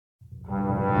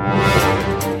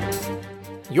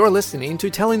You're listening to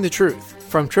Telling the Truth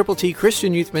from Triple T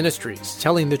Christian Youth Ministries,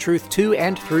 telling the truth to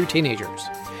and through teenagers.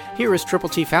 Here is Triple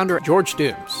T founder George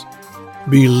Dooms.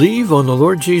 Believe on the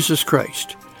Lord Jesus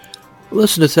Christ.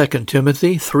 Listen to 2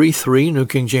 Timothy 3:3, New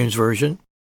King James Version.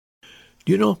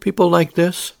 Do you know people like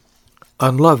this?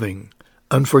 Unloving,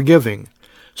 unforgiving,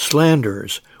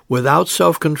 slanderers, without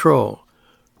self-control,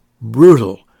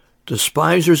 brutal,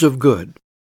 despisers of good.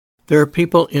 There are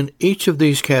people in each of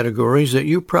these categories that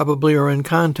you probably are in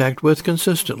contact with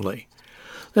consistently.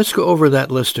 Let's go over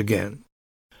that list again.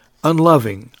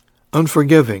 Unloving,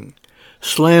 unforgiving,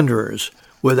 slanderers,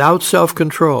 without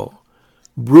self-control,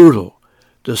 brutal,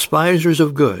 despisers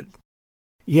of good.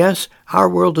 Yes, our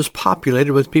world is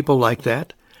populated with people like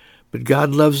that, but God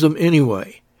loves them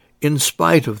anyway, in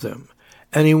spite of them,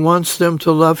 and He wants them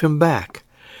to love Him back.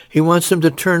 He wants them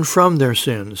to turn from their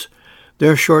sins,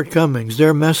 their shortcomings,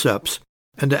 their mess-ups,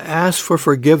 and to ask for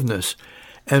forgiveness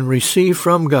and receive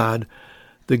from God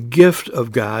the gift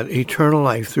of God, eternal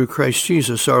life through Christ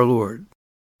Jesus our Lord.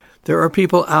 There are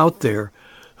people out there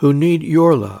who need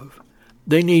your love.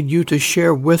 They need you to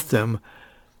share with them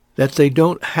that they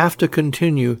don't have to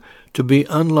continue to be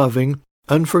unloving,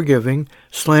 unforgiving,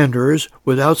 slanderers,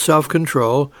 without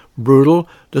self-control, brutal,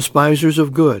 despisers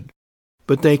of good.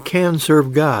 But they can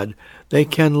serve God. They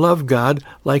can love God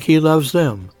like He loves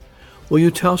them. Will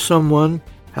you tell someone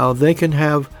how they can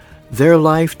have their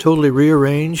life totally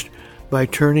rearranged by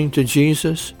turning to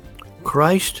Jesus?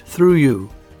 Christ, through you,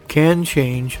 can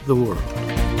change the world.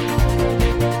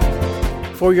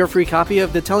 For your free copy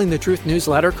of the Telling the Truth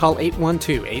newsletter, call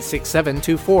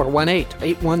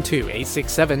 812-867-2418,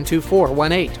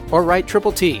 812-867-2418, or write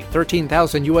Triple T,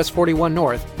 13,000 U.S. 41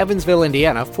 North, Evansville,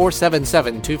 Indiana,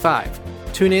 47725.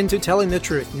 Tune in to Telling the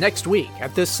Truth next week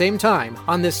at this same time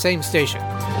on this same station.